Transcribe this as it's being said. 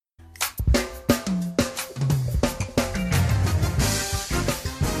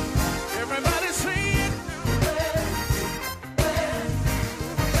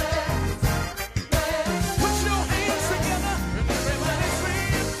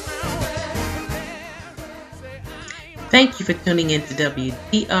Thank you for tuning in to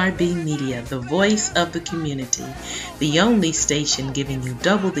WDRB Media, the voice of the community, the only station giving you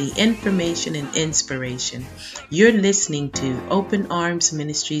double the information and inspiration. You're listening to Open Arms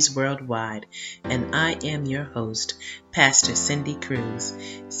Ministries Worldwide, and I am your host, Pastor Cindy Cruz.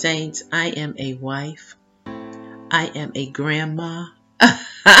 Saints, I am a wife. I am a grandma.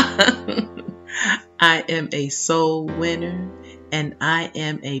 I am a soul winner. And I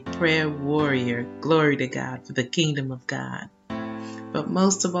am a prayer warrior. Glory to God for the kingdom of God. But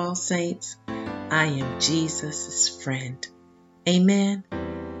most of all, saints, I am Jesus' friend. Amen.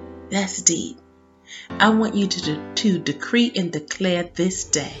 That's deep. I want you to decree and declare this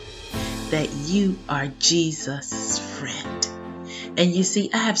day that you are Jesus' friend. And you see,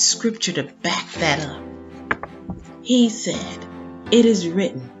 I have scripture to back that up. He said, it is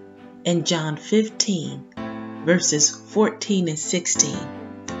written in John 15, verses 14 and 16,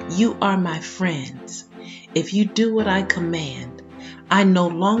 you are my friends. If you do what I command, I no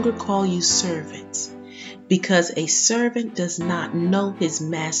longer call you servants, because a servant does not know his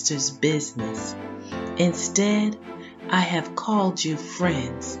master's business. Instead, I have called you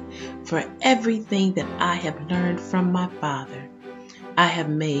friends, for everything that I have learned from my Father, I have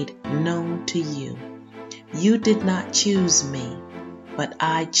made known to you. You did not choose me, but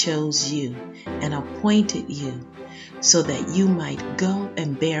I chose you and appointed you so that you might go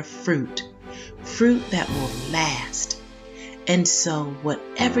and bear fruit that will last. And so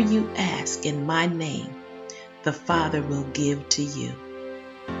whatever you ask in my name, the Father will give to you.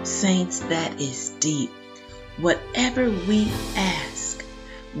 Saints, that is deep. Whatever we ask,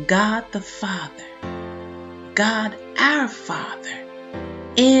 God the Father, God our Father,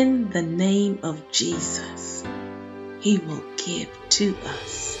 in the name of Jesus, He will give to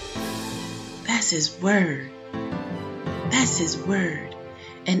us. That's His word. That's His word.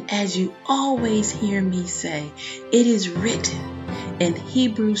 And as you always hear me say, it is written in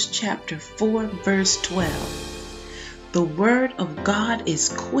Hebrews chapter 4, verse 12. The word of God is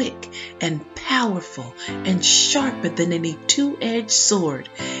quick and powerful and sharper than any two-edged sword,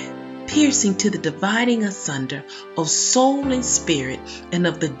 piercing to the dividing asunder of soul and spirit and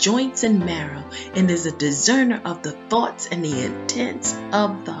of the joints and marrow, and is a discerner of the thoughts and the intents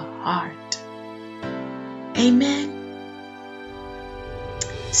of the heart. Amen.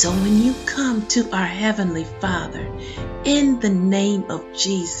 So when you come to our Heavenly Father in the name of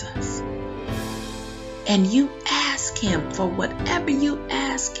Jesus, and you ask Him for whatever you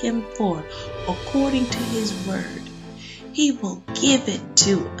ask Him for according to His word, He will give it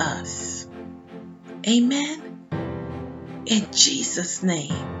to us. Amen. In Jesus'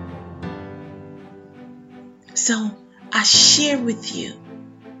 name. So I share with you,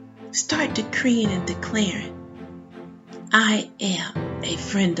 start decreeing and declaring, I am a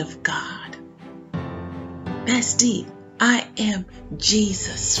friend of God. That's deep. I am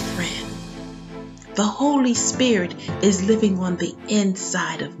Jesus' friend. The Holy Spirit is living on the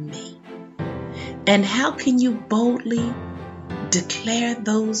inside of me. And how can you boldly declare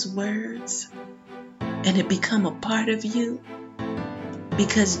those words and it become a part of you?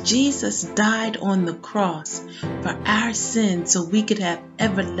 Because Jesus died on the cross for our sins so we could have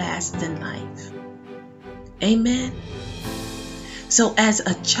everlasting life. Amen. So as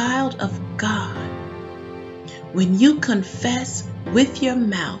a child of God, when you confess with your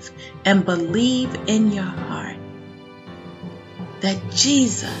mouth and believe in your heart that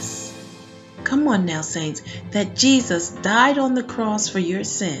Jesus, come on now, saints, that Jesus died on the cross for your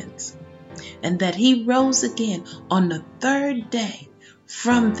sins and that He rose again on the third day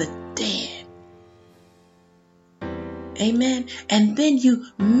from the dead. Amen. And then you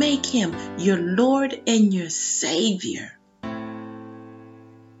make Him your Lord and your Savior.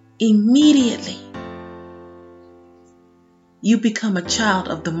 Immediately, you become a child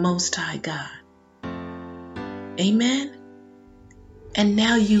of the Most High God. Amen. And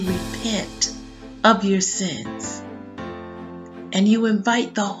now you repent of your sins. And you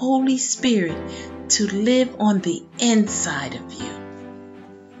invite the Holy Spirit to live on the inside of you.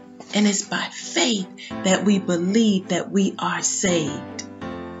 And it's by faith that we believe that we are saved.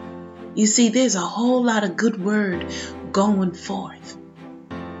 You see, there's a whole lot of good word going forth.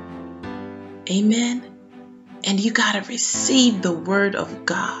 Amen. And you got to receive the word of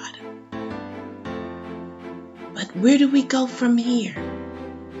God. But where do we go from here?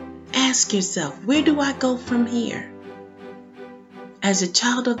 Ask yourself, where do I go from here? As a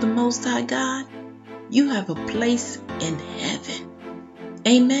child of the Most High God, you have a place in heaven.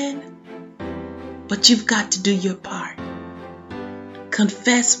 Amen. But you've got to do your part.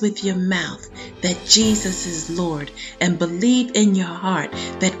 Confess with your mouth that Jesus is Lord and believe in your heart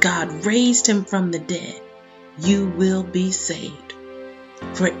that God raised Him from the dead. you will be saved.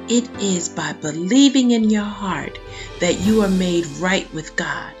 For it is by believing in your heart that you are made right with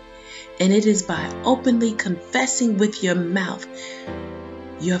God. And it is by openly confessing with your mouth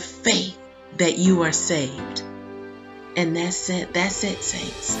your faith that you are saved. And that's it,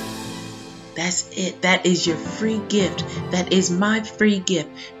 saints. That's it. That is your free gift. That is my free gift.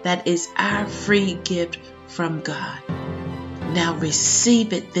 That is our free gift from God. Now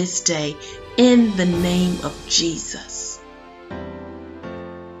receive it this day in the name of Jesus.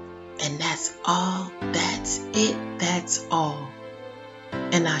 And that's all. That's it. That's all.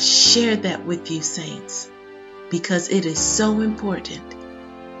 And I share that with you, saints, because it is so important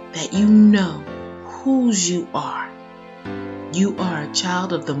that you know whose you are. You are a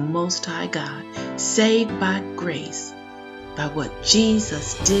child of the Most High God, saved by grace, by what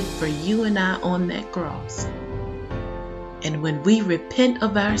Jesus did for you and I on that cross. And when we repent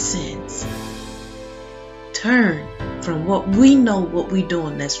of our sins, turn from what we know what we're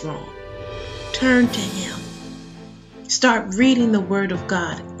doing that's wrong. Turn to Him. Start reading the Word of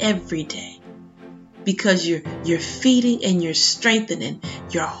God every day, because you're feeding and you're strengthening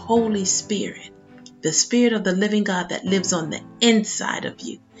your Holy Spirit, the Spirit of the living God that lives on the inside of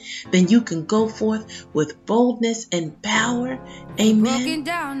you. Then you can go forth with boldness and power, amen,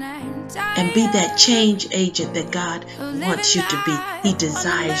 and be that change agent that God wants you to be. He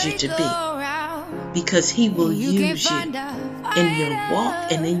desires you to be, because He will use you in your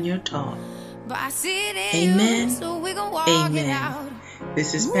walk and in your talk. Amen. Amen.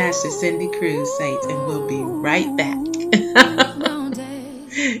 This is Pastor Cindy Cruz, saints, and we'll be right back.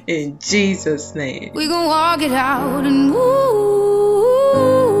 In Jesus' name. We gon' walk it out and move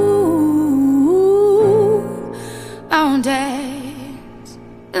mountains.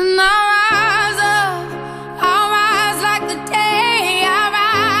 And I'll rise like the day. I'll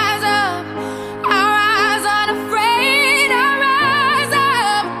rise up, I'll rise unafraid. I'll rise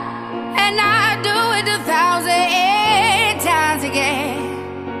up, and I'll do it 1,000 times again.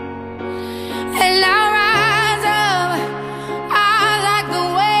 And I'll rise up, I like the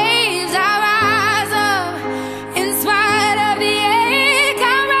waves. I'll rise up, in spite of the ache.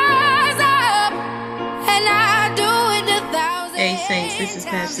 I'll rise up, and I'll do it 1,000 Hey saints, this is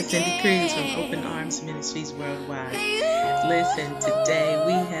Pastor Cindy Cruz from Open Arms Ministries Worldwide. Listen, today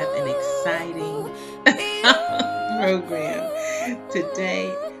we have an exciting program.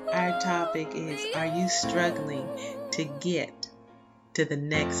 Today our topic is, are you struggling to get to the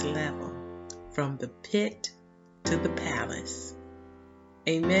next level? From the pit to the palace.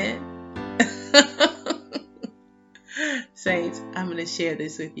 Amen. Saints, I'm going to share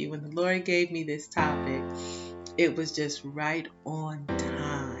this with you. When the Lord gave me this topic, it was just right on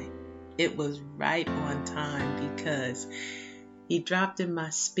time. It was right on time, because He dropped in my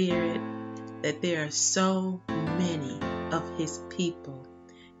spirit that there are so many of His people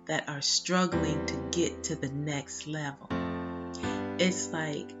that are struggling to get to the next level. It's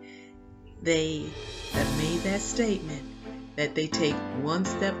like they have made that statement that they take one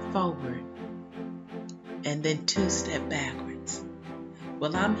step forward and then 2 steps backwards.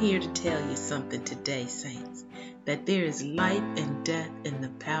 Well, I'm here to tell you something today, saints, that there is life and death in the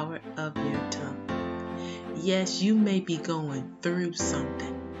power of your tongue. Yes, you may be going through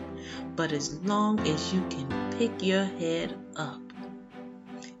something, but as long as you can pick your head up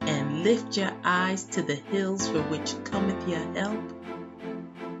and lift your eyes to the hills for which cometh your help,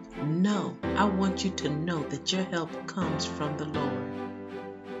 no, I want you to know that your help comes from the Lord.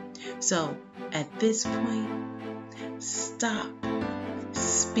 So at this point, stop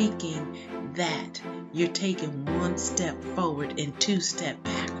speaking that you're taking 1 step forward and 2 steps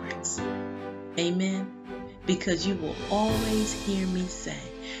backwards. Amen. Because you will always hear me say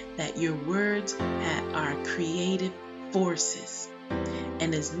that your words are creative forces.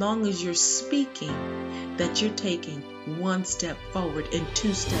 And as long as you're speaking that you're taking 1 step forward and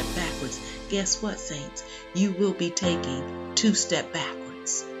 2 steps backwards, guess what, saints? You will be taking 2 steps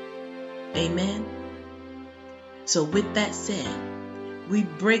backwards. Amen. So with that said, we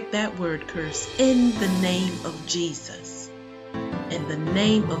break that word curse in the name of Jesus. In the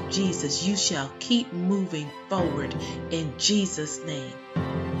name of Jesus, you shall keep moving forward in Jesus' name.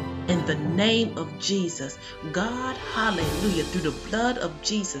 In the name of Jesus, God, hallelujah, through the blood of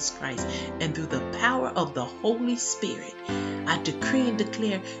Jesus Christ and through the power of the Holy Spirit, I decree and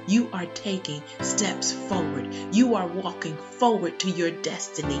declare you are taking steps forward. You are walking forward to your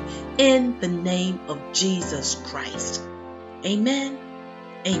destiny in the name of Jesus Christ. Amen.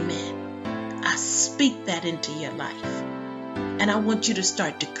 Amen. I speak that into your life. And I want you to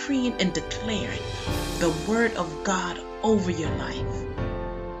start decreeing and declaring the word of God over your life.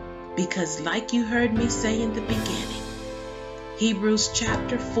 Because like you heard me say in the beginning, Hebrews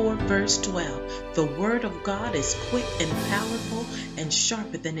chapter 4 verse 12, the word of God is quick and powerful and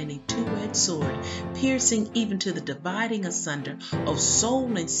sharper than any two-edged sword, piercing even to the dividing asunder of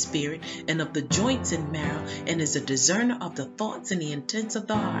soul and spirit and of the joints and marrow, and is a discerner of the thoughts and the intents of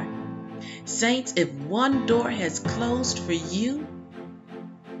the heart. Saints, if one door has closed for you,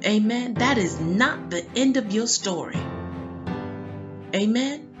 amen, that is not the end of your story.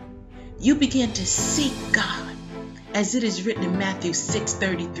 Amen. You begin to seek God. As it is written in Matthew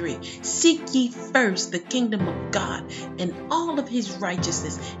 6:33, seek ye first the kingdom of God and all of his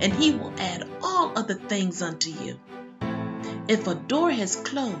righteousness, and he will add all other things unto you. If a door has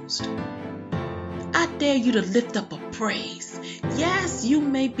closed, I dare you to lift up a praise. Yes, you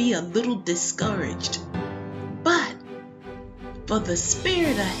may be a little discouraged, but for the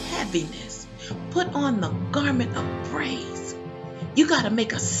spirit of heaviness, put on the garment of praise. You got to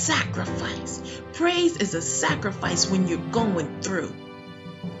make a sacrifice. Praise is a sacrifice when you're going through.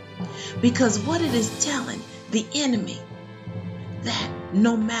 Because what it is telling the enemy, that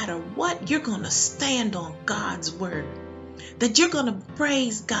no matter what, you're going to stand on God's word. That you're going to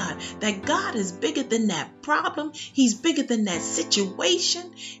praise God. That God is bigger than that problem. He's bigger than that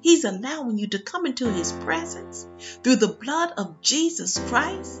situation. He's allowing you to come into his presence through the blood of Jesus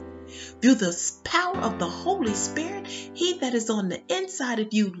Christ. Through the power of the Holy Spirit. He that is on the inside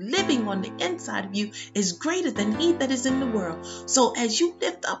of you, living on the inside of you, is greater than he that is in the world. So as you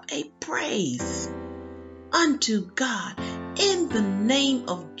lift up a praise unto God in the name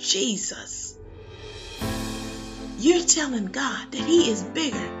of Jesus, you're telling God that he is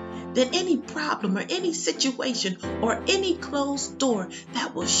bigger than any problem or any situation or any closed door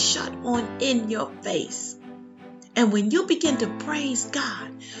that will shut on in your face. And when you begin to praise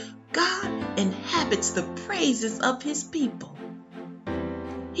God, God inhabits the praises of his people.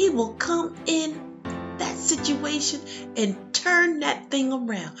 He will come in that situation and turn that thing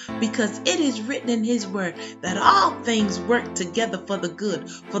around, because it is written in his word that all things work together for the good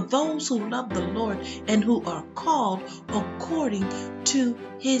for those who love the Lord and who are called according to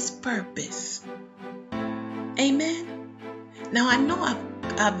his purpose. Amen. Now I know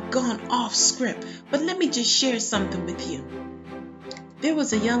I've gone off script, but let me just share something with you. There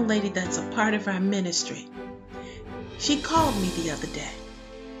was a young lady that's a part of our ministry. She called me the other day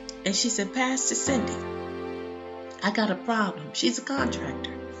and she said, Pastor Cindy, I got a problem. She's a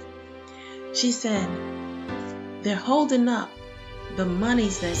contractor. She said, they're holding up the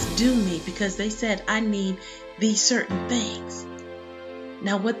monies that's due me because they said I need these certain things.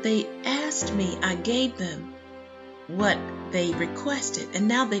 Now what they asked me, I gave them what they requested, and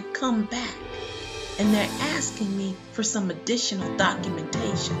now they've come back. And they're asking me for some additional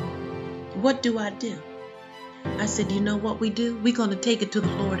documentation. What do I do? I said, you know what we do? We're going to take it to the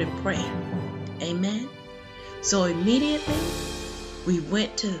Lord in prayer. Amen. So immediately we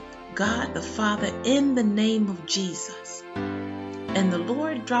went to God the Father in the name of Jesus. And the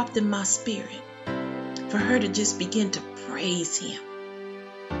Lord dropped in my spirit for her to just begin to praise him.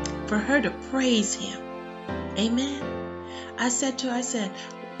 For her to praise him. Amen. I said to her,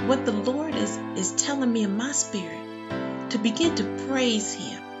 what the Lord is telling me in my spirit, to begin to praise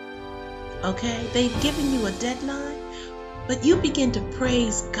him. Okay? They've given you a deadline, but you begin to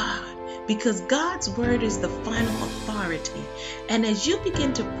praise God, because God's word is the final authority. And as you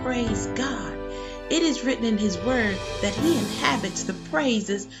begin to praise God, it is written in his word that he inhabits the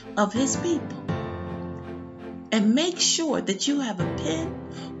praises of his people. And make sure that you have a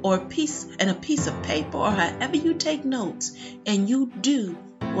pen or a piece of paper, or however you take notes, and you do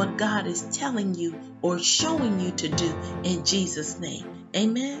what God is telling you or showing you to do in Jesus' name.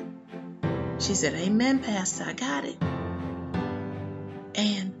 Amen. She said, amen, Pastor, I got it.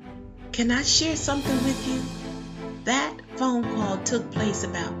 And can I share something with you? That phone call took place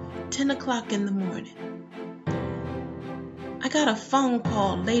about 10 o'clock in the morning. I got a phone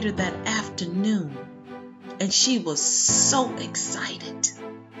call later that afternoon, and she was so excited.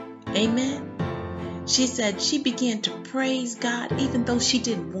 Amen. She said she began to praise God even though she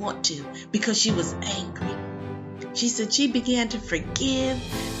didn't want to, because she was angry. She said she began to forgive,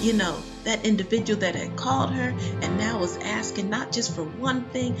 that individual that had called her and now was asking not just for one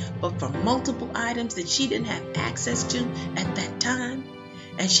thing, but for multiple items that she didn't have access to at that time.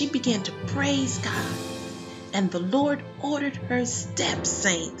 And she began to praise God. And the Lord ordered her steps,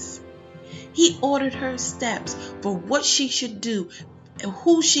 saints. He ordered her steps for what she should do and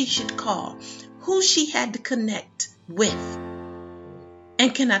who she should call, who she had to connect with.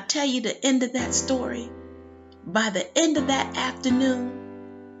 And can I tell you the end of that story? By the end of that afternoon,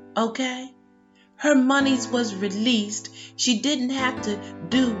 okay, her monies was released. She didn't have to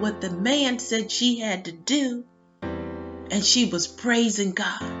do what the man said she had to do. And she was praising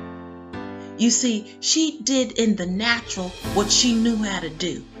God. You see, she did in the natural what she knew how to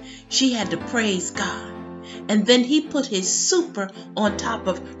do. She had to praise God. And then he put his super on top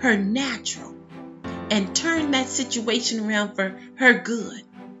of her natural and turned that situation around for her good.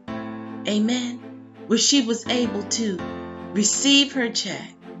 Amen. Where she was able to receive her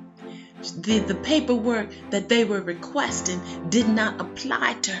check. The paperwork that they were requesting did not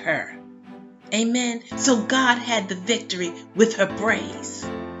apply to her. Amen. So God had the victory with her praise.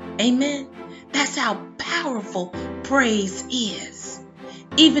 Amen. That's how powerful praise is,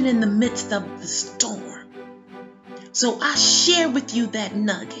 even in the midst of the storm. So I share with you that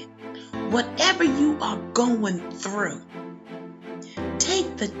nugget. Whatever you are going through,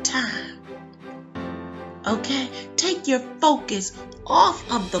 take the time. Okay? Take your focus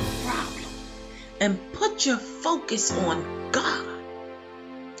off of the problem and put your focus on God.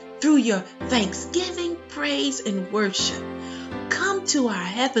 Through your thanksgiving, praise, and worship, come to our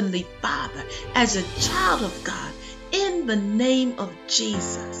Heavenly Father as a child of God in the name of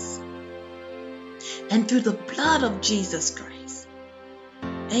Jesus and through the blood of Jesus Christ.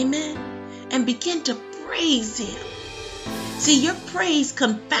 Amen. And begin to praise Him. See, your praise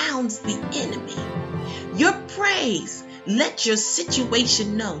confounds the enemy. Your praise lets your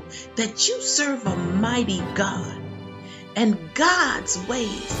situation know that you serve a mighty God. And God's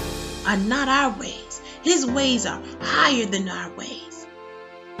ways are not our ways. His ways are higher than our ways.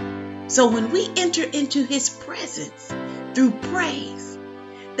 So when we enter into His presence through praise,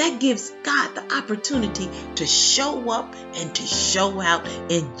 that gives God the opportunity to show up and to show out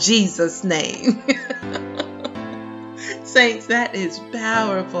in Jesus' name. Saints, that is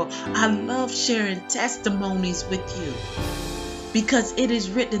powerful. I love sharing testimonies with you because it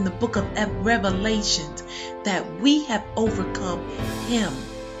is written in the book of Revelations that we have overcome him,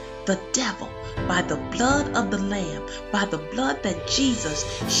 the devil, by the blood of the Lamb, by the blood that Jesus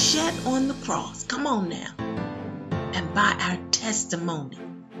shed on the cross. Come on now. And by our testimony.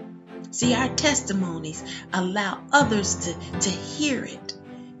 See, our testimonies allow others to hear it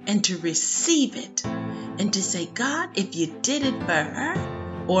and to receive it and to say, God, if you did it for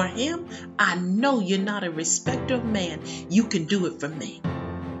her or him, I know you're not a respecter of man. You can do it for me.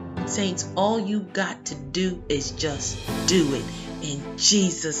 Saints, all you got to do is just do it in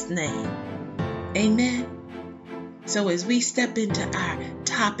Jesus' name. Amen. So as we step into our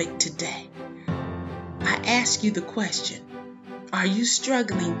topic today, I ask you the question, are you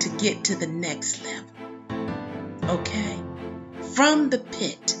struggling to get to the next level? Okay. From the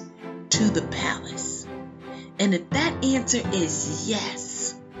pit to the palace. And if that answer is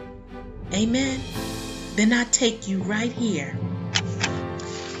yes, amen, then I take you right here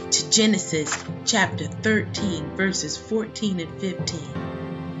to Genesis chapter 13, verses 14 and 15.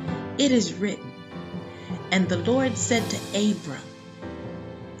 It is written, and the Lord said to Abram,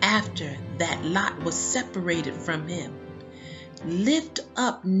 after that Lot was separated from him, lift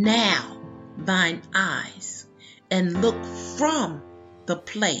up now thine eyes, and look from the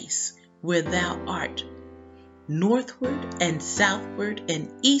place where thou art, northward and southward and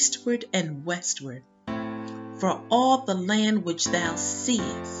eastward and westward. For all the land which thou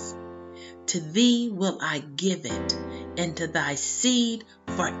seest, to thee will I give it, and to thy seed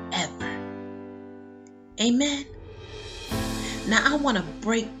forever. Amen. Now I want to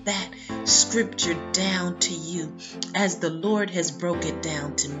break that scripture down to you as the Lord has broke it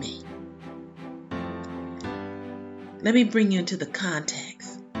down to me. Let me bring you into the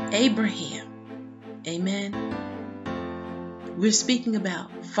context. Abraham. Amen. We're speaking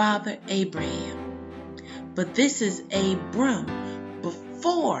about Father Abraham. But this is Abram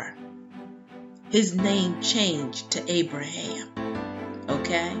before his name changed to Abraham.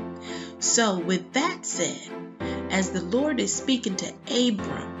 Okay? So with that said, as the Lord is speaking to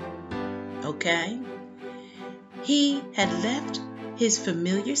Abram, okay, he had left his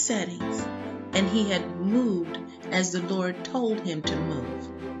familiar settings and he had moved as the Lord told him to move.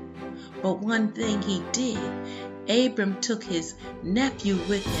 But one thing he did, Abram took his nephew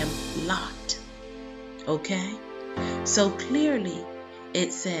with him, Lot. Okay? So clearly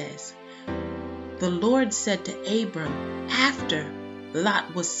it says, the Lord said to Abram after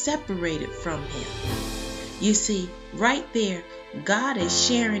Lot was separated from him. You see, right there, God is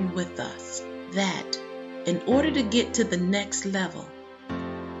sharing with us that in order to get to the next level,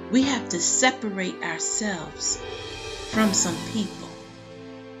 we have to separate ourselves from some people.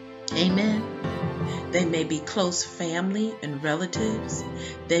 Amen. They may be close family and relatives.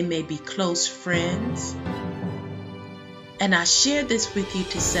 They may be close friends. And I share this with you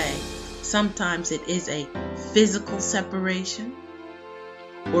to say, Sometimes it is a physical separation,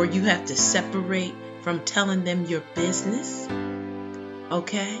 or you have to separate from telling them your business.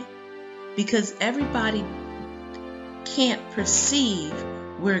 Okay? Because everybody can't perceive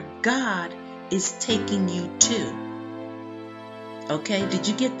where God is taking you to. Okay? Did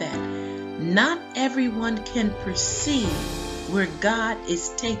you get that? Not everyone can perceive where God is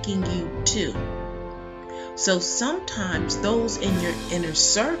taking you to. So sometimes those in your inner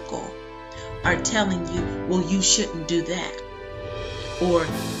circle are telling you, well, you shouldn't do that. Or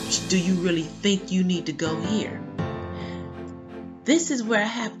do you really think you need to go here? This is where I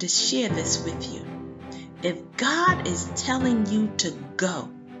have to share this with you. If God is telling you to go,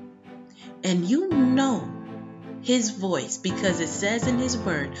 and you know His voice, because it says in His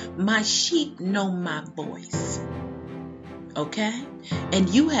word, my sheep know my voice. Okay? And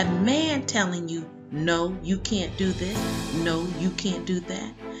you have man telling you, no, you can't do this. No, you can't do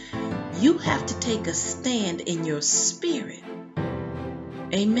that. You have to take a stand in your spirit.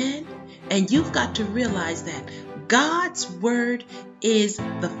 Amen? And you've got to realize that God's word is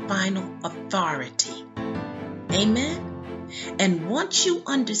the final authority. Amen? And once you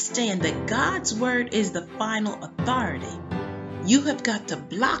understand that God's word is the final authority, you have got to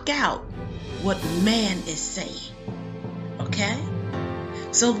block out what man is saying. Okay?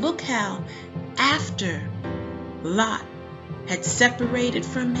 So look how after Lot had separated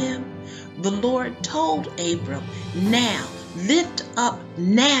from him, the Lord told Abram, now lift up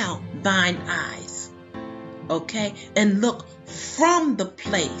now thine eyes. Okay? And look from the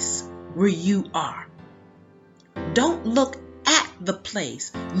place where you are. Don't look at the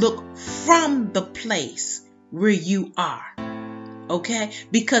place. Look from the place where you are. Okay?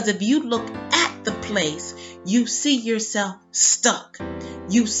 Because if you look at the place, you see yourself stuck.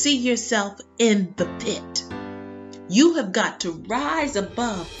 You see yourself in the pit. You have got to rise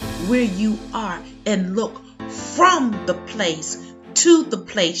above where you are and look from the place to the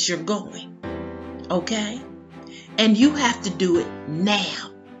place you're going. Okay? And you have to do it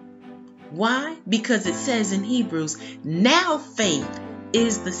now. Why? Because it says in Hebrews, now faith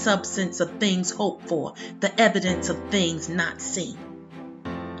is the substance of things hoped for, the evidence of things not seen.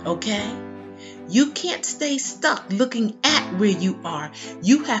 Okay? You can't stay stuck looking at where you are.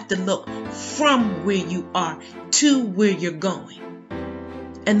 You have to look from where you are to where you're going.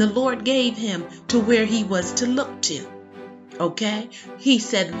 And the Lord gave him to where he was to look to. Okay? He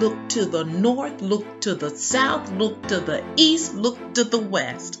said, look to the north, look to the south, look to the east, look to the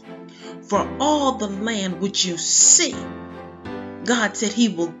west. For all the land which you see, God said He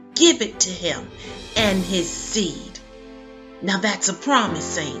will give it to him and his seed. Now that's a promise,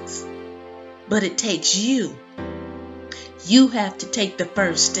 saints. But it takes you. You have to take the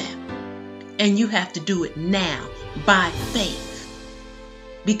first step. And you have to do it now by faith.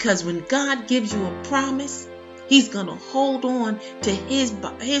 Because when God gives you a promise, He's going to hold on to his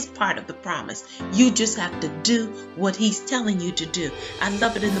part of the promise. You just have to do what He's telling you to do. I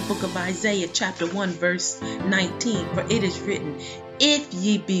love it in the book of Isaiah chapter 1 verse 19. For it is written, if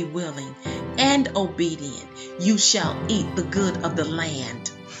ye be willing and obedient, you shall eat the good of the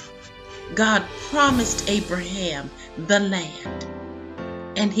land. God promised Abraham the land,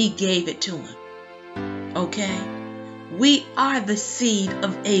 and He gave it to him. Okay? We are the seed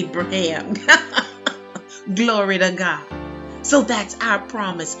of Abraham. Glory to God. So that's our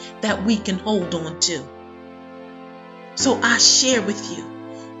promise that we can hold on to. So I share with you,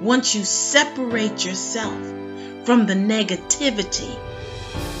 once you separate yourself from the negativity,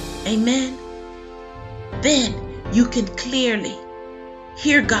 amen, then you can clearly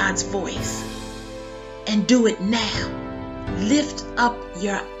hear God's voice and do it now. Lift up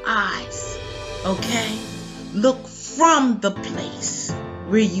your eyes, okay? Look from the place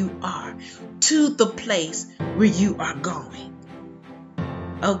where you are to the place where you are going.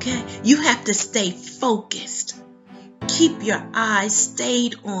 Okay? You have to stay focused. Keep your eyes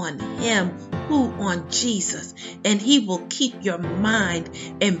stayed on Him, who on Jesus, and He will keep your mind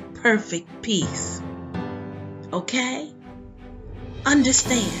in perfect peace. Okay?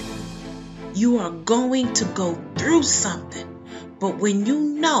 Understand, you are going to go through something, but when you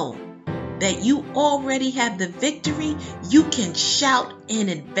know that you already have the victory, you can shout in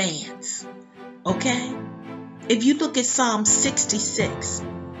advance. Okay? If you look at Psalm 66,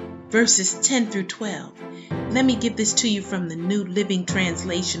 verses 10 through 12, let me give this to you from the New Living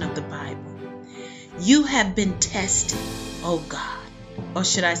Translation of the Bible. You have been tested, O God. Or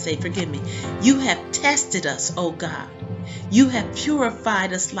should I say, forgive me. You have tested us, O God. You have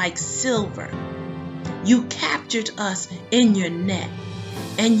purified us like silver. You captured us in your net,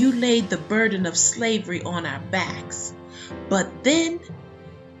 and you laid the burden of slavery on our backs. But then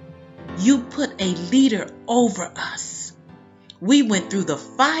You put a leader over us. We went through the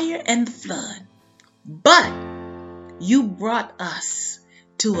fire and the flood, but you brought us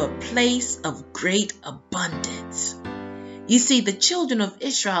to a place of great abundance. You see, the children of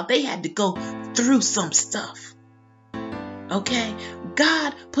Israel, they had to go through some stuff. Okay?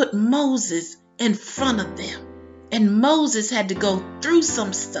 God put Moses in front of them, and Moses had to go through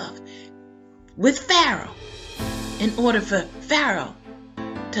some stuff with Pharaoh in order for Pharaoh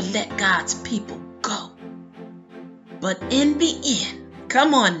to let God's people go. But in the end,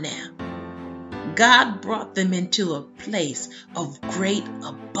 come on now, God brought them into a place of great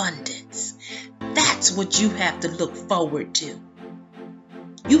abundance. That's what you have to look forward to.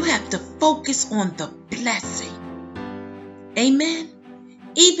 You have to focus on the blessing. Amen.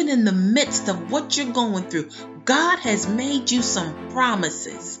 Even in the midst of what you're going through, God has made you some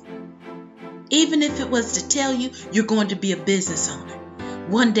promises. Even if it was to tell you you're going to be a business owner,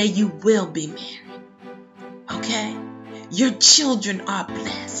 one day you will be married. Okay? Your children are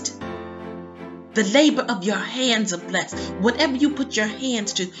blessed. The labor of your hands are blessed. Whatever you put your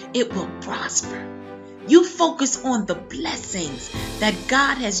hands to, it will prosper. You focus on the blessings that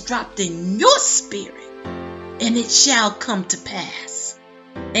God has dropped in your spirit, and it shall come to pass.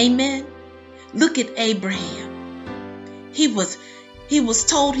 Amen. Look at Abraham. He was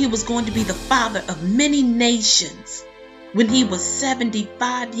told he was going to be the father of many nations when he was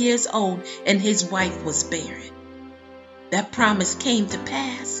 75 years old and his wife was barren. That promise came to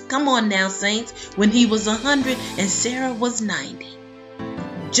pass. Come on now, saints. When he was 100 and Sarah was 90.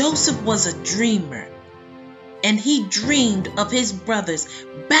 Joseph was a dreamer, and he dreamed of his brothers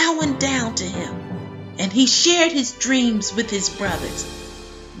bowing down to him. And he shared his dreams with his brothers,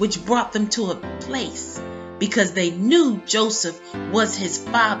 which brought them to a place because they knew Joseph was his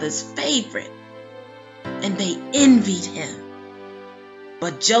father's favorite, and they envied him.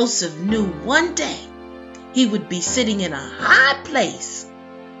 But Joseph knew one day he would be sitting in a high place,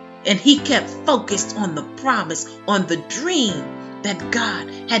 and he kept focused on the promise, on the dream that God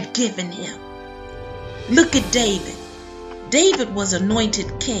had given him. Look at David. David was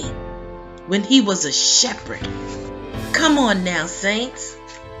anointed king when he was a shepherd. Come on now, saints.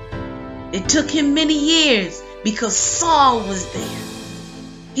 It took him many years because Saul was there.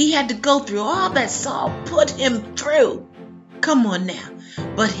 He had to go through all that Saul put him through. Come on now.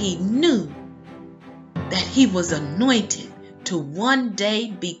 But he knew that he was anointed to one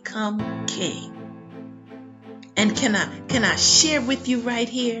day become king. And can I share with you right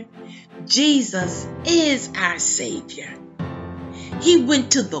here? Jesus is our Savior. He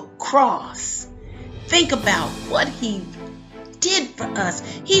went to the cross. Think about what he did for us.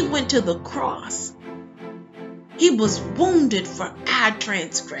 He went to the cross. He was wounded for our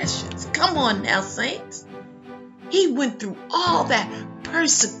transgressions. Come on now, saints. He went through all that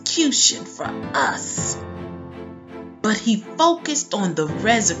persecution for us. But he focused on the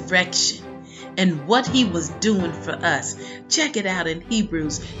resurrection and what he was doing for us. Check it out in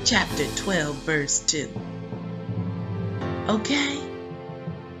Hebrews chapter 12, verse 2. Okay?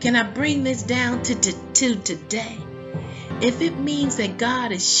 Can I bring this down to today? If it means that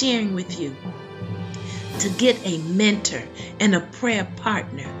God is sharing with you to get a mentor and a prayer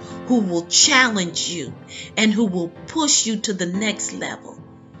partner who will challenge you and who will push you to the next level,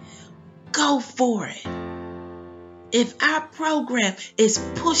 go for it. If our program is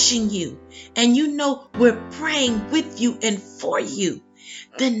pushing you and you know we're praying with you and for you,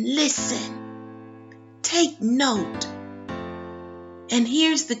 then listen, take note. And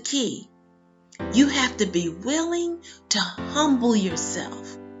here's the key. You have to be willing to humble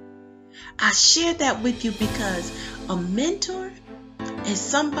yourself. I share that with you because a mentor is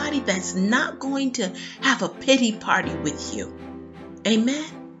somebody that's not going to have a pity party with you. Amen?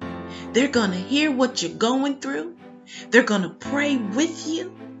 They're going to hear what you're going through. They're going to pray with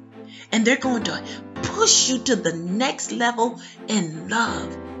you. And they're going to push you to the next level in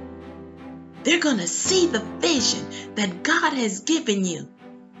love. They're going to see the vision that God has given you.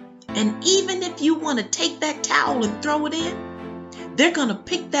 And even if you want to take that towel and throw it in, they're going to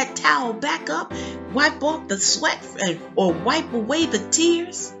pick that towel back up, wipe off the sweat or wipe away the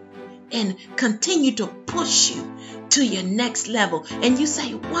tears and continue to push you to your next level. And you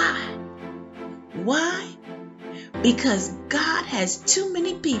say, why? Why? Because God has too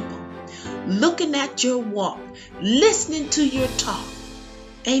many people looking at your walk, listening to your talk.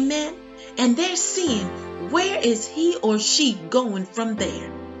 Amen. And they're seeing, where is he or she going from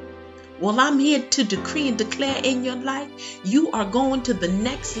there? Well, I'm here to decree and declare in your life, you are going to the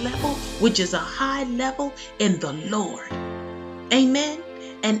next level, which is a high level in the Lord. Amen.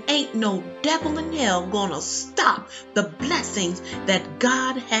 And ain't no devil in hell gonna stop the blessings that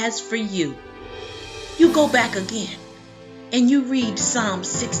God has for you. You go back again and you read Psalm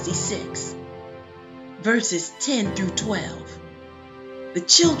 66, verses 10 through 12. The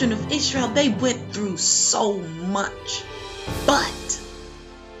children of Israel, they went through so much. But,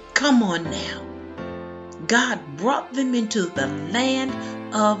 come on now, God brought them into the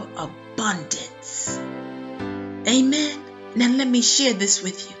land of abundance. Amen. Now let me share this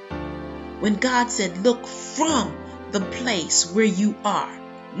with you. When God said, look from the place where you are,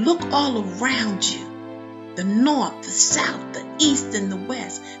 look all around you. The north, the south, the east, and the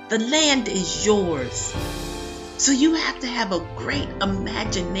west. The land is yours. So you have to have a great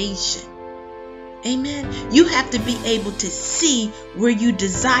imagination. Amen. You have to be able to see where you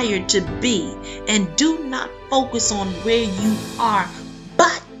desire to be. And do not focus on where you are,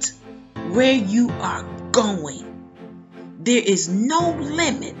 but where you are going. There is no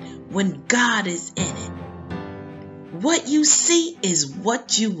limit when God is in it. What you see is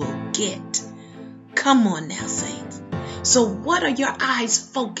what you will get. Come on now, saints. So what are your eyes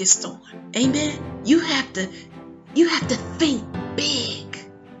focused on? Amen. You have to think big.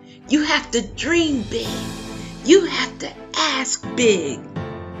 You have to dream big. You have to ask big.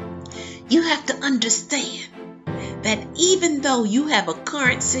 You have to understand that even though you have a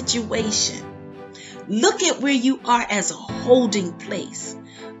current situation, look at where you are as a holding place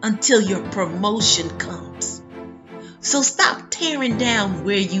until your promotion comes. So stop tearing down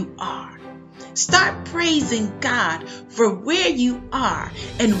where you are. Start praising God for where you are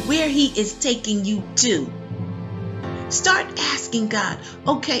and where He is taking you to. Start asking God,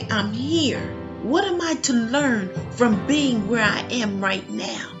 okay, I'm here. What am I to learn from being where I am right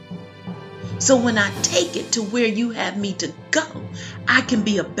now? So when I take it to where you have me to go, I can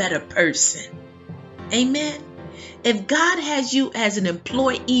be a better person. Amen. If God has you as an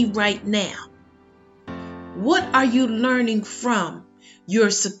employee right now, what are you learning from your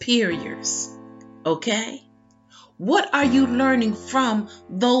superiors? Okay? What are you learning from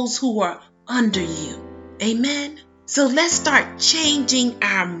those who are under you? Amen. So let's start changing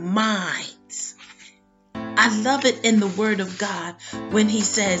our minds. I love it in the Word of God when He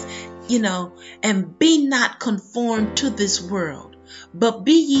says, and be not conformed to this world, but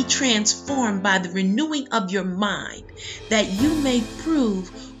be ye transformed by the renewing of your mind, that you may prove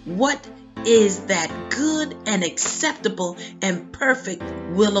what is that good and acceptable and perfect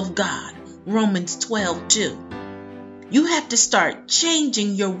will of God. Romans 12:2. You have to start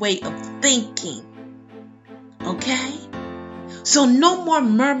changing your way of thinking. Okay? So no more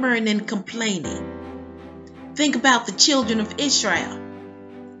murmuring and complaining. Think about the children of Israel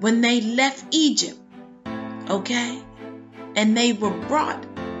when they left Egypt. Okay? And they were brought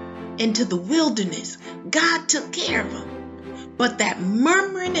into the wilderness. God took care of them. But that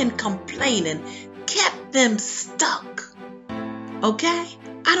murmuring and complaining kept them stuck. Okay?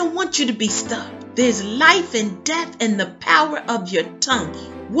 I don't want you to be stuck. There's life and death in the power of your tongue.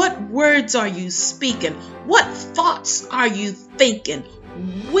 What words are you speaking? What thoughts are you thinking?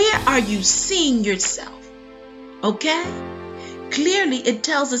 Where are you seeing yourself? Okay? Clearly, it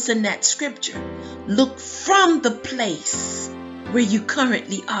tells us in that scripture, look from the place where you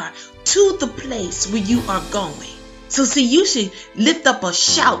currently are to the place where you are going. So see, you should lift up a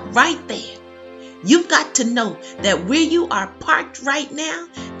shout right there. You've got to know that where you are parked right now,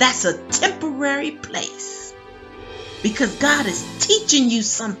 that's a temporary place. Because God is teaching you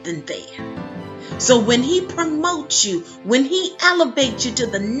something there. So when He promotes you, when He elevates you to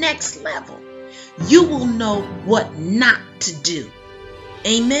the next level, you will know what not to do.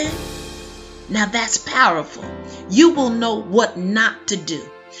 Amen? Now that's powerful. You will know what not to do.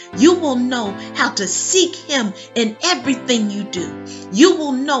 You will know how to seek Him in everything you do. You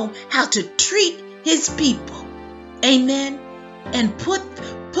will know how to treat His people. Amen? And put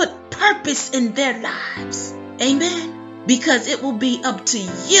purpose in their lives. Amen? Because it will be up to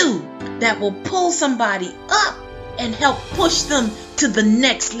you that will pull somebody up and help push them to the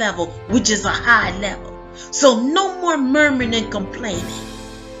next level, which is a high level. So no more murmuring and complaining.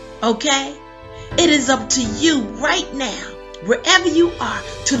 Okay? It is up to you right now, wherever you are,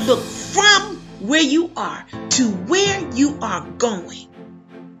 to look from where you are to where you are going.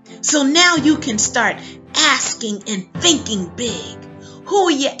 So now you can start asking and thinking big. Who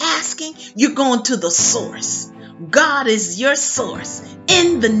are you asking? You're going to the source. God is your source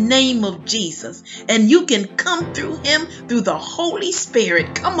in the name of Jesus. And you can come through Him through the Holy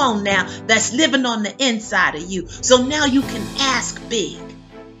Spirit. Come on now, that's living on the inside of you. So now you can ask big.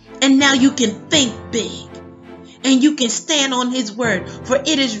 And now you can think big. And you can stand on his word, for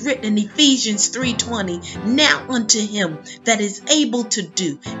it is written in Ephesians 3:20, now unto him that is able to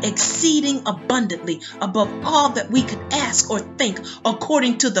do exceeding abundantly above all that we could ask or think,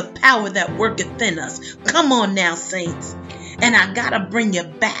 according to the power that worketh in us. Come on now, saints. And I gotta bring you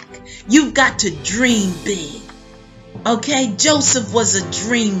back. You've got to dream big. Okay, Joseph was a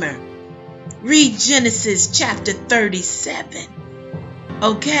dreamer. Read Genesis chapter 37.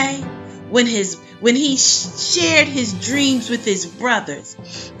 Okay, when he shared his dreams with his brothers,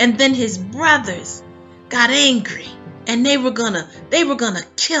 and then his brothers got angry and they were gonna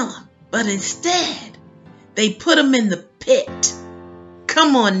kill him, but instead they put him in the pit.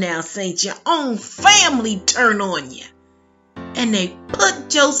 Come on now, saints, your own family turn on you, and they put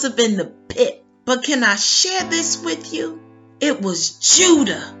Joseph in the pit. But can I share this with you? It was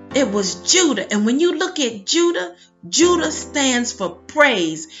Judah. It was Judah. And when you look at Judah, Judah stands for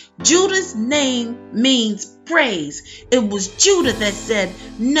praise. Judah's name means praise. It was Judah that said,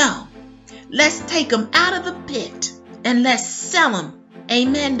 no, let's take him out of the pit and let's sell him.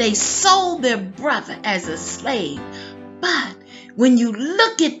 Amen. They sold their brother as a slave. But when you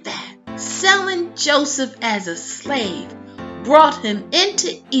look at that, selling Joseph as a slave brought him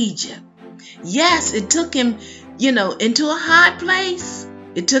into Egypt. Yes, it took him, into a high place.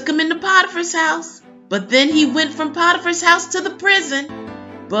 It took him into Potiphar's house. But then he went from Potiphar's house to the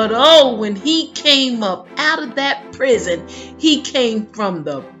prison. But oh, when he came up out of that prison, he came from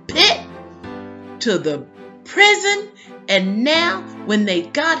the pit to the prison. And now when they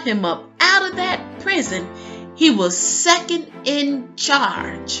got him up out of that prison, he was second in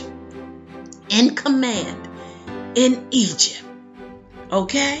charge, in command in Egypt.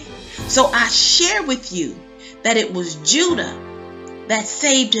 Okay? So I share with you that it was Judah that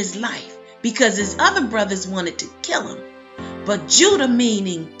saved his life, because his other brothers wanted to kill him. But Judah,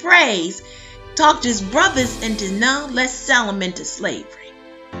 meaning praise, talked his brothers into, no, let's sell him into slavery.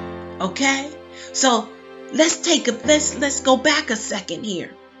 Okay? So let's go back a second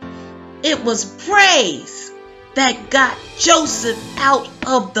here. It was praise that got Joseph out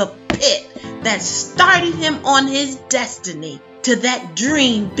of the pit, that started him on his destiny to that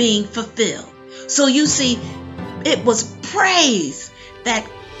dream being fulfilled. So you see, it was praise that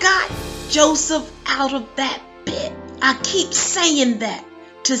got Joseph out of that pit. I keep saying that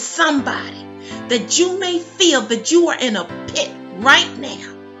to somebody, that you may feel that you are in a pit right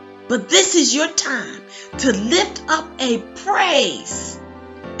now, but this is your time to lift up a praise.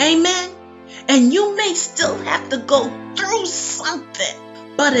 Amen. And you may still have to go through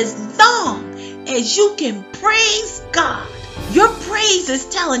something, but as long as you can praise God, your praise is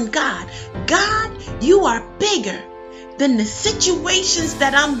telling God, God, you are bigger than the situations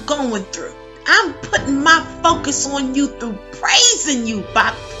that I'm going through. I'm putting my focus on you through praising you,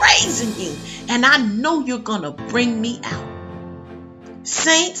 by praising you. And I know you're going to bring me out.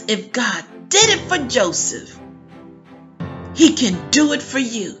 Saints, if God did it for Joseph, he can do it for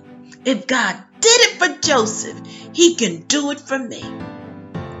you. If God did it for Joseph, he can do it for me.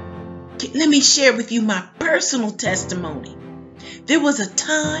 Let me share with you my personal testimony. There was a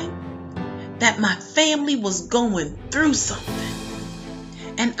time that my family was going through something.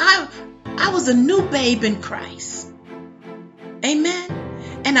 And I was a new babe in Christ.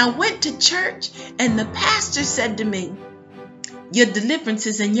 Amen. And I went to church, and the pastor said to me, your deliverance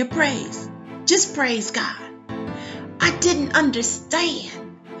is in your praise. Just praise God. I didn't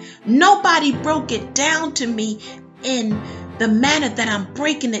understand. Nobody broke it down to me in the manner that I'm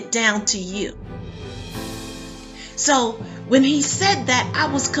breaking it down to you. So when he said that,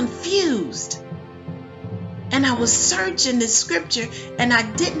 I was confused. And I was searching the scripture, and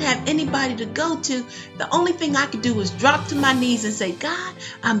I didn't have anybody to go to. The only thing I could do was drop to my knees and say, God,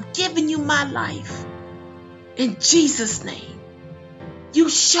 I'm giving you my life. In Jesus' name. You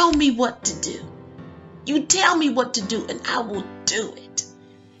show me what to do. You tell me what to do, and I will do it.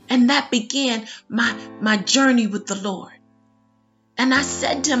 And that began my journey with the Lord. And I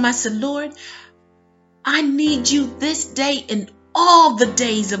said to him, I said, Lord, I need you this day and all the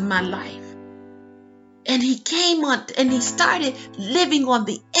days of my life. And he came on and he started living on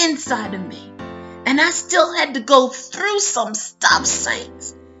the inside of me. And I still had to go through some stuff,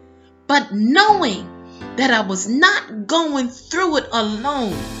 saints. But knowing that I was not going through it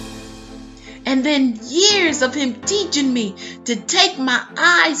alone. And then years of him teaching me to take my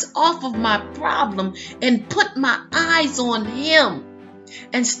eyes off of my problem and put my eyes on him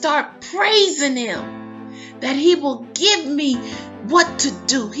and start praising him, that he will give me what to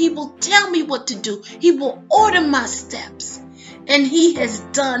do. He will tell me what to do. He will order my steps. And he has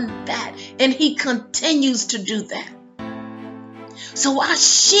done that. And he continues to do that. So I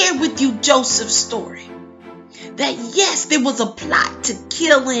share with you Joseph's story. that yes, there was a plot to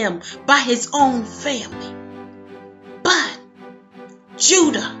kill him by his own family. But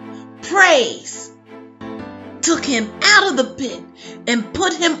Judah, praise, took him out of the pit and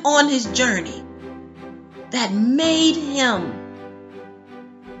put him on his journey that made him,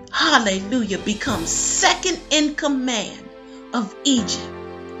 hallelujah, become second in command of Egypt.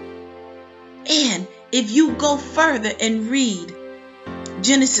 And if you go further and read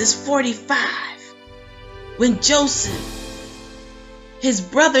Genesis 45, when Joseph, his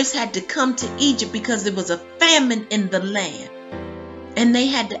brothers had to come to Egypt because there was a famine in the land and they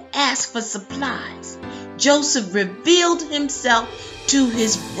had to ask for supplies. Joseph revealed himself to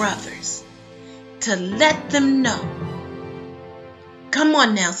his brothers to let them know, come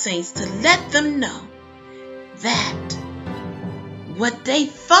on now, saints, to let them know that what they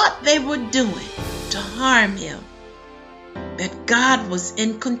thought they were doing to harm him, that God was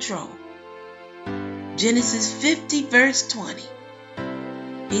in control. Genesis 50 verse 20.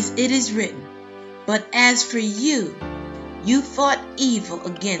 It is written, but as for you, you thought evil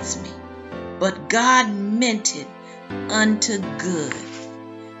against me, but God meant it unto good,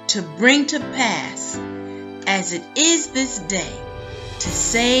 to bring to pass, as it is this day, to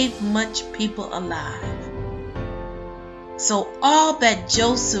save much people alive. So all that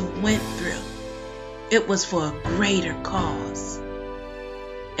Joseph went through, it was for a greater cause.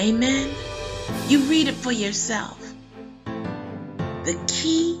 Amen. You read it for yourself. The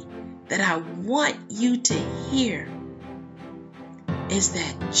key that I want you to hear is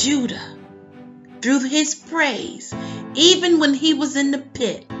that Judah, through his praise, even when he was in the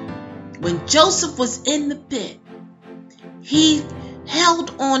pit, when Joseph was in the pit, he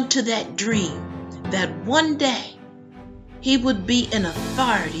held on to that dream that one day he would be in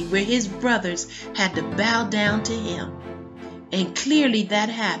authority where his brothers had to bow down to him. And clearly that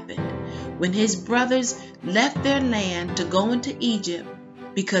happened when his brothers left their land to go into Egypt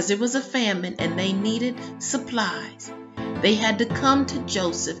because there was a famine and they needed supplies. They had to come to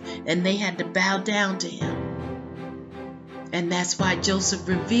Joseph and they had to bow down to him. And that's why Joseph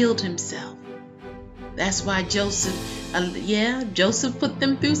revealed himself. That's why Joseph put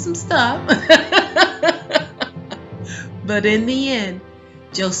them through some stuff. But in the end,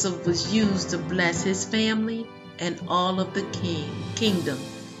 Joseph was used to bless his family and all of the kingdom.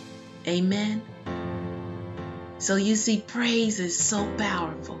 Amen. So you see, praise is so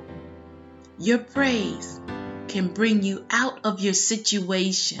powerful. Your praise can bring you out of your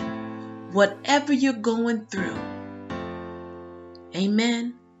situation, whatever you're going through.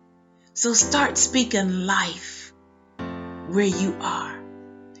 Amen. So start speaking life where you are.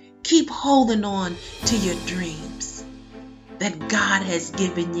 Keep holding on to your dreams that God has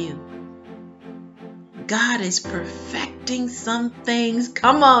given you. God is perfecting some things.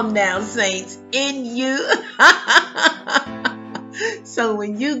 Come on now, saints, in you. So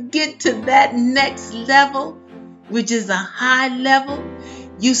when you get to that next level, which is a high level,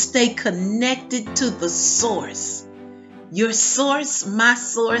 you stay connected to the source. Your source, my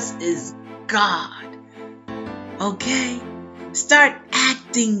source, is God. Okay? Start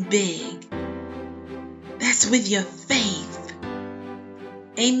acting big. That's with your faith.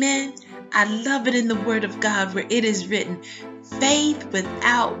 Amen. I love it in the Word of God where it is written, faith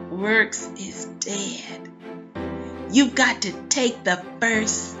without works is dead. You've got to take the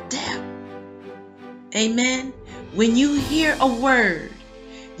first step. Amen. When you hear a word,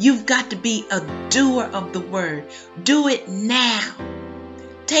 you've got to be a doer of the word. Do it now.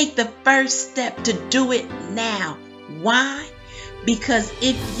 Take the first step to do it now. Why? Because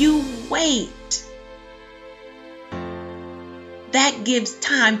if you wait, that gives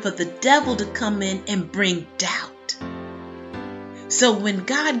time for the devil to come in and bring doubt. So when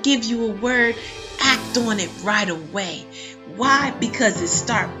God gives you a word, act on it right away. Why? Because it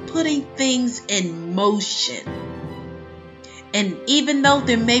starts putting things in motion. And even though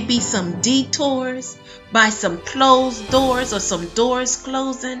there may be some detours by some closed doors or some doors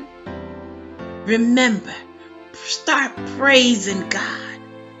closing, remember, start praising God.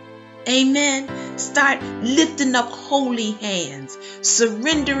 Amen. Start lifting up holy hands,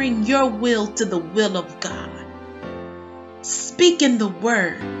 surrendering your will to the will of God. Speaking the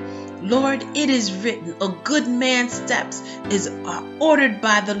word. Lord, it is written, a good man's steps are ordered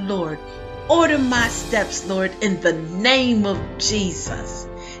by the Lord. Order my steps, Lord, in the name of Jesus,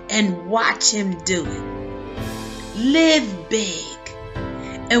 and watch him do it. Live big.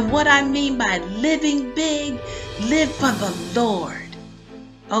 And what I mean by living big, live for the Lord.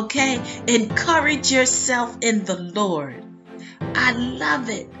 Okay? Encourage yourself in the Lord. I love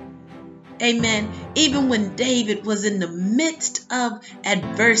it. Amen. Even when David was in the midst of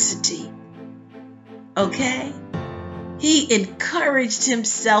adversity, Okay? He encouraged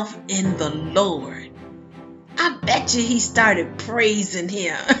himself in the Lord. I bet you he started praising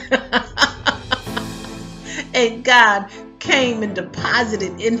him. And God came and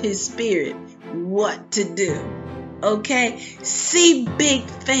deposited in his spirit what to do. Okay? See big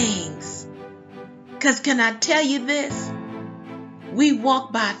things. Because can I tell you this? We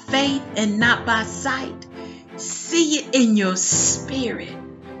walk by faith and not by sight. See it in your spirit,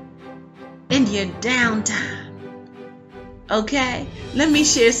 in your downtime. Okay? Let me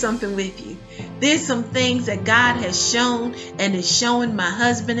share something with you. There's some things that God has shown and is showing my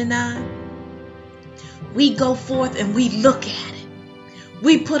husband and I. We go forth and we look at it.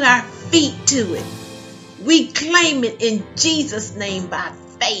 We put our feet to it. We claim it in Jesus' name by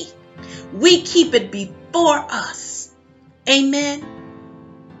faith. We keep it before us. Amen.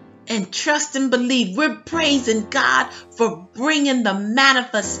 And trust and believe. We're praising God for bringing the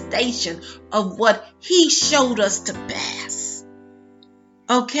manifestation of what he showed us to pass.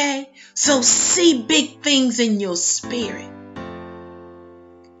 Okay? So see big things in your spirit.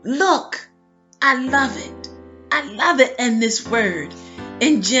 Look, I love it. I love it in this word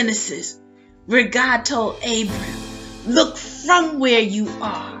in Genesis where God told Abram, look from where you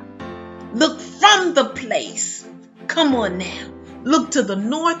are. Look from the place. Come on now. Look to the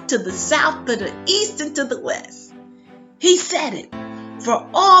north, to the south, to the east, and to the west. He said it. For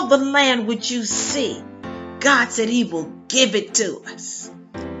all the land which you see, God said he will give it to us.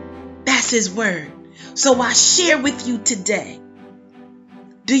 That's his word. So I share with you today.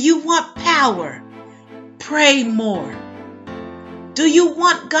 Do you want power? Pray more. Do you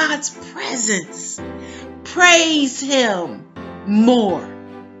want God's presence? Praise him more.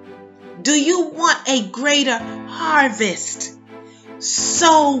 Do you want a greater harvest?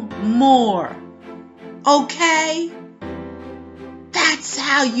 Sow more. Okay? That's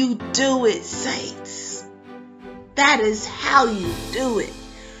how you do it, saints. That is how you do it.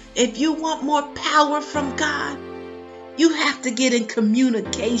 If you want more power from God, you have to get in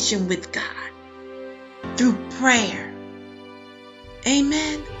communication with God through prayer.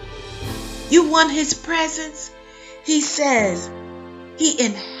 Amen. You want his presence? He says he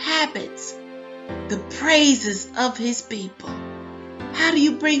inhabits the praises of his people. How do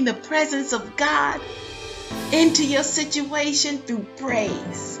you bring the presence of God into your situation? Through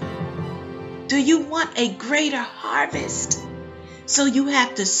praise. Do you want a greater harvest? So you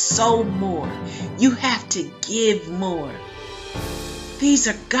have to sow more. You have to give more. These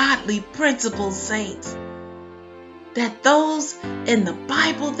are godly principles, saints. That those in the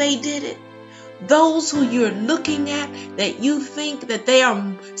Bible, they did it. Those who you're looking at, that you think that they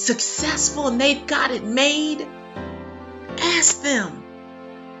are successful and they've got it made, ask them,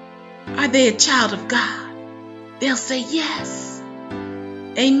 are they a child of God? They'll say yes.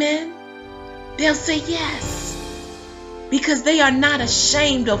 Amen. They'll say yes. Because they are not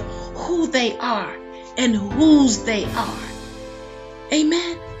ashamed of who they are and whose they are.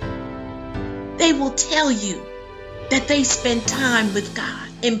 Amen. They will tell you that they spend time with God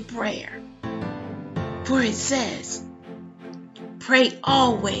in prayer. For it says, pray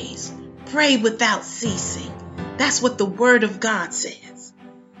always, pray without ceasing. That's what the word of God says.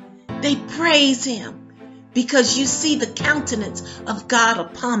 They praise him because you see the countenance of God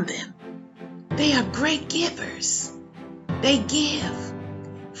upon them. They are great givers. They give.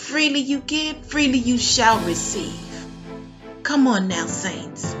 Freely you give, freely you shall receive. Come on now,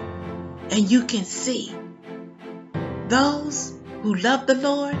 saints. And you can see those who love the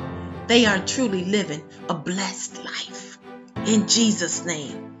Lord, they are truly living a blessed life in Jesus'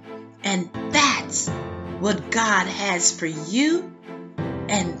 name. And that's what God has for you.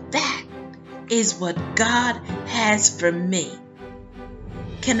 And that is what God has for me.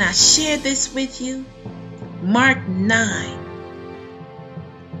 Can I share this with you? Mark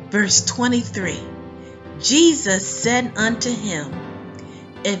 9, verse 23. Jesus said unto him,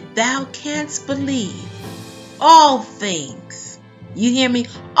 if thou canst believe, all things, you hear me?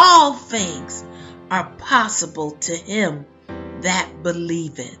 All things are possible to him that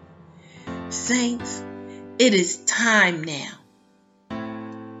believeth. Saints, it is time now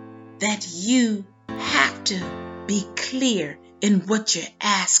that you have to be clear in what you're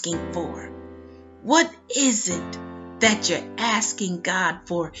asking for. What is it that you're asking God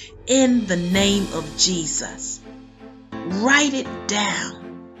for in the name of Jesus? Write it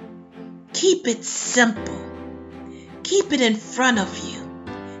down. Keep it simple. Keep it in front of you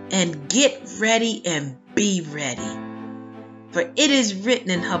and get ready and be ready. For it is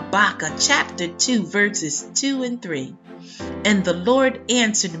written in Habakkuk chapter 2 verses 2 and 3. And the Lord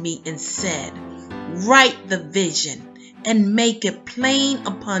answered me and said, write the vision and make it plain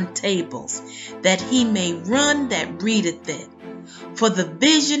upon tables, that he may run that readeth it. For the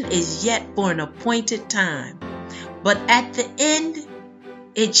vision is yet for an appointed time, but at the end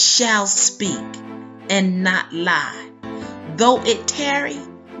it shall speak and not lie. Though it tarry,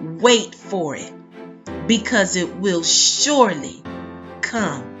 wait for it, because it will surely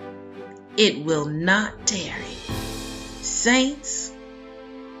come. It will not tarry. Saints,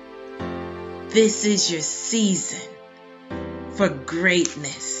 this is your season for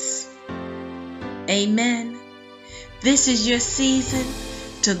greatness. Amen. This is your season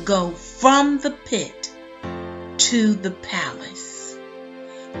to go from the pit to the palace.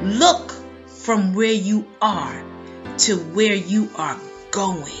 Look from where you are to where you are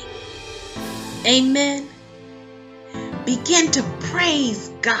going. Amen. Begin to praise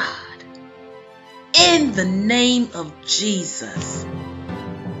God in the name of Jesus.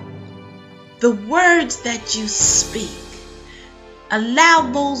 The words that you speak,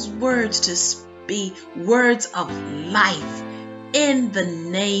 allow those words to be words of life in the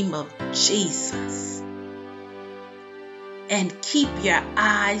name of Jesus. And keep your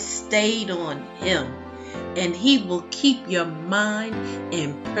eyes stayed on Him, and He will keep your mind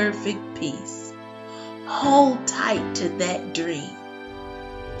in perfect peace. Hold tight to that dream.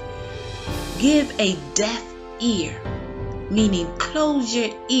 Give a deaf ear, meaning close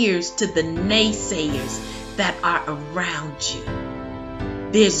your ears to the naysayers that are around you.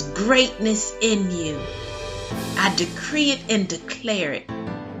 There's greatness in you. I decree it and declare it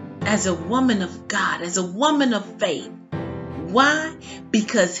as a woman of God, as a woman of faith. Why?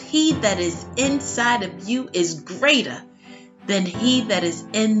 Because he that is inside of you is greater than he that is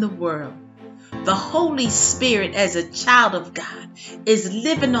in the world. The Holy Spirit, as a child of God, is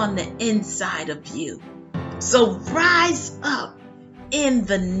living on the inside of you. So rise up in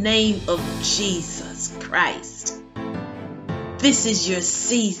the name of Jesus Christ. This is your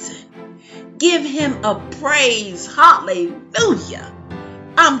season. Give Him a praise. Hallelujah.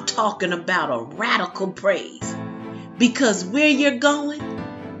 I'm talking about a radical praise. Because where you're going,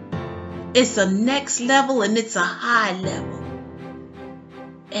 it's a next level and it's a high level.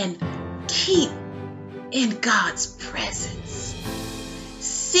 And keep in God's presence.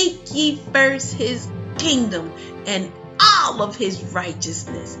 Seek ye first His kingdom and all of His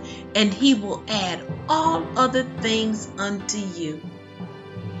righteousness, and He will add all other things unto you.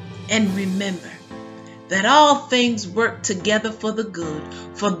 And remember that all things work together for the good,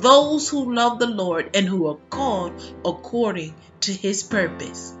 for those who love the Lord and who are called according to His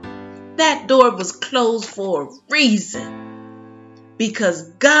purpose. That door was closed for a reason, because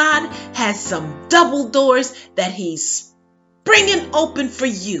God has some double doors that He's bringing open for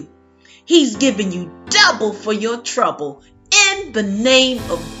you. He's giving you double for your trouble in the name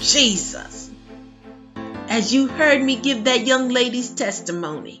of Jesus. As you heard me give that young lady's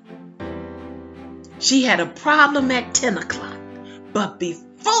testimony, she had a problem at 10 o'clock, but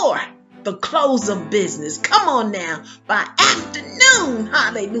before the close of business, come on now, by afternoon,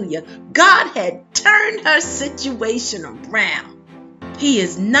 hallelujah, God had turned her situation around. He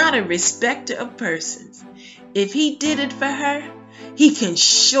is not a respecter of persons. If He did it for her, He can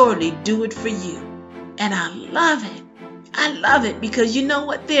surely do it for you. And I love it. I love it because you know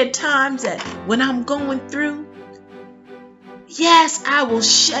what? There are times that when I'm going through, yes, I will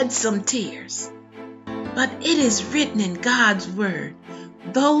shed some tears. But it is written in God's word,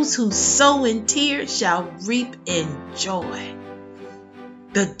 those who sow in tears shall reap in joy.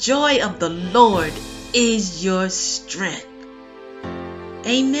 The joy of the Lord is your strength.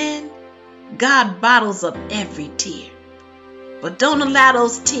 Amen. God bottles up every tear, but don't allow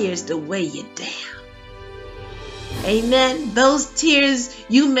those tears to weigh you down. Amen. Those tears,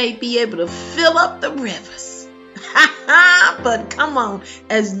 you may be able to fill up the rivers. But come on,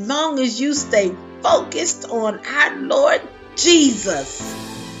 as long as you stay focused on our Lord Jesus,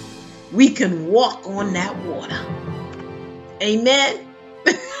 we can walk on that water. Amen.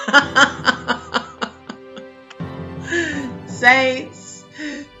 Saints,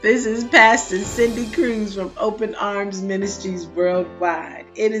 this is Pastor Cindy Cruz from Open Arms Ministries Worldwide.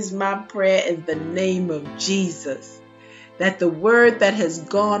 It is my prayer in the name of Jesus that the word that has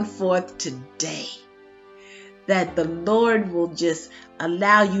gone forth today, that the Lord will just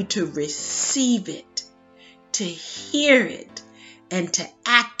allow you to receive it, to hear it, and to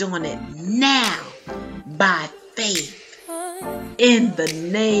act on it now by faith in the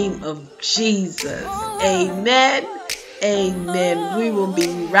name of Jesus. Amen. Amen. We will be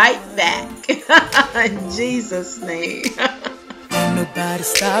right back in Jesus' name. Ain't nobody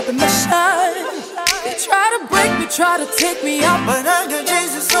stopping my shine. They try to break me, try to take me out, but I got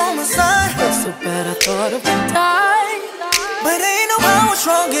Jesus on my side. Felt so bad I thought I would die. But ain't no power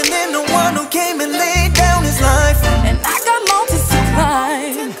stronger than the one who came and laid down his life. And I got mountains to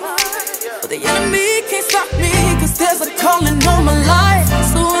climb, but the enemy can't stop me, cause there's a calling on my life.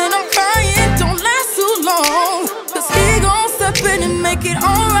 So when I'm crying, don't last too long, cause he gon' step in and make it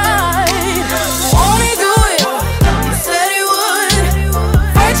alright. Won't he do it? He said he would.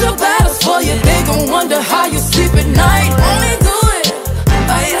 Fight your battles for you, they gon' wonder how you sleep at night. Won't he do it?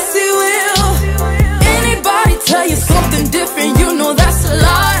 Oh yes he will. Anybody tell you something different, you know that's a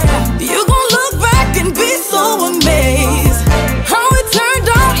lie. You gon' look back and be so amazed how it turned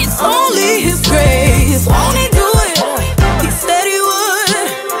out, it's only his grace. Won't he do it? He said he would.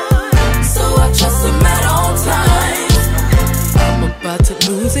 So I trust him at all times. I'm about to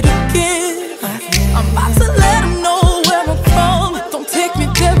lose it again. I'm about to let him know where I'm from. Don't take me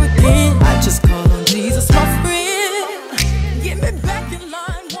there again. I just call on Jesus, my friend. Get me back in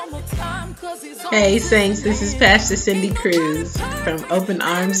line one more time, cause he's Hey Saints, this is Pastor Cindy Cruz from Open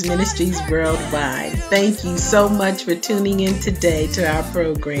Arms Ministries Worldwide. Thank you so much for tuning in today to our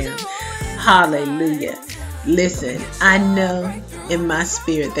program. Hallelujah. Listen, I know in my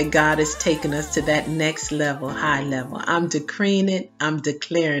spirit that God has taken us to that next level, high level. I'm decreeing it, I'm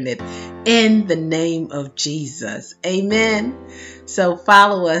declaring it in the name of Jesus. Amen. So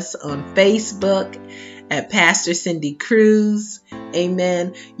follow us on Facebook at Pastor Cindy Cruz.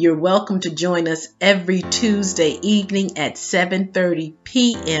 Amen. You're welcome to join us every Tuesday evening at 7:30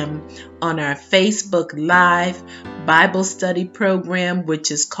 p.m. on our Facebook Live Bible study program,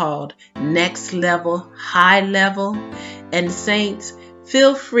 which is called Next Level, High Level. And Saints,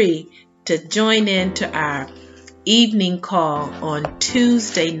 feel free to join in to our evening call on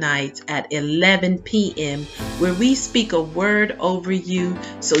Tuesday nights at 11 p.m. where we speak a word over you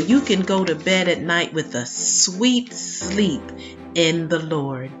so you can go to bed at night with a sweet sleep in the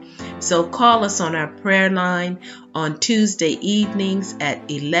Lord. So call us on our prayer line on Tuesday evenings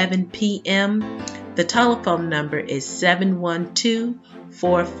at 11 p.m. The telephone number is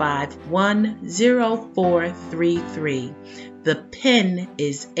 712-451-0433. The PIN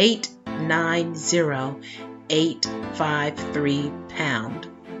is 890-853#.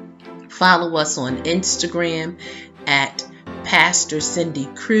 Follow us on Instagram at Pastor Cindy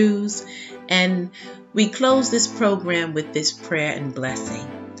Cruz. And we close this program with this prayer and blessing.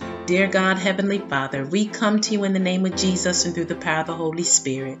 Dear God, Heavenly Father, we come to you in the name of Jesus and through the power of the Holy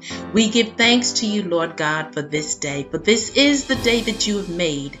Spirit. We give thanks to you, Lord God, for this day. For this is the day that you have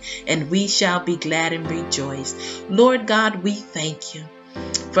made, and we shall be glad and rejoice. Lord God, we thank you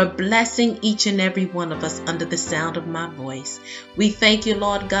for blessing each and every one of us under the sound of my voice. We thank you,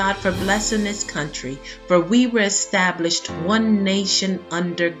 Lord God, for blessing this country, for we were established one nation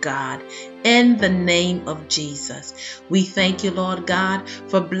under God. In the name of Jesus, we thank you, Lord God,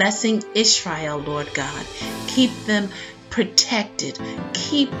 for blessing Israel, Lord God. Keep them protected.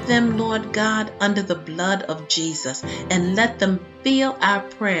 Keep them, Lord God, under the blood of Jesus, and let them feel our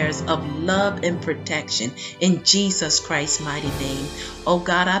prayers of love and protection in Jesus Christ's mighty name. Oh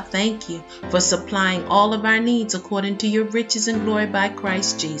God, I thank you for supplying all of our needs according to your riches and glory by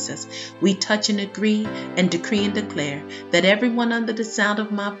Christ Jesus. We touch and agree and decree and declare that everyone under the sound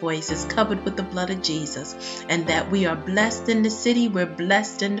of my voice is covered with the blood of Jesus, and that we are blessed in the city, we're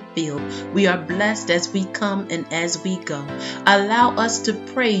blessed in the field, we are blessed as we come and as we go. Allow us to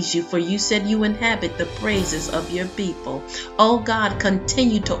praise you, for you said you inhabit the praises of your people. Oh God,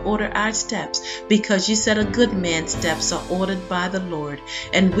 continue to order our steps, because you said a good man's steps are ordered by the Lord.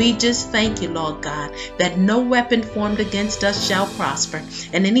 And we just thank you, Lord God, that no weapon formed against us shall prosper,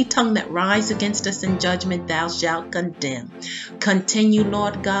 and any tongue that rise against us in judgment thou shalt condemn. Continue,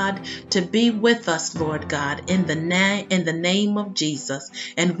 Lord God, to be with us, Lord God, in the name of Jesus.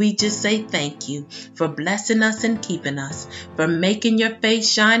 And we just say thank you for blessing us and keeping us, for making your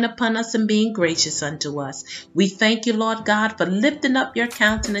face shine upon us and being gracious unto us. We thank you, Lord God, for lifting up your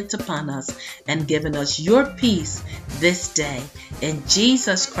countenance upon us and giving us your peace this day. In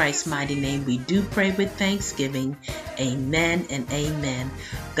Jesus Christ's mighty name, we do pray with thanksgiving. Amen and amen.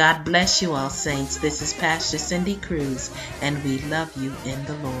 God bless you all, saints. This is Pastor Cindy Cruz, and we love you in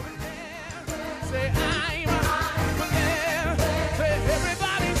the Lord.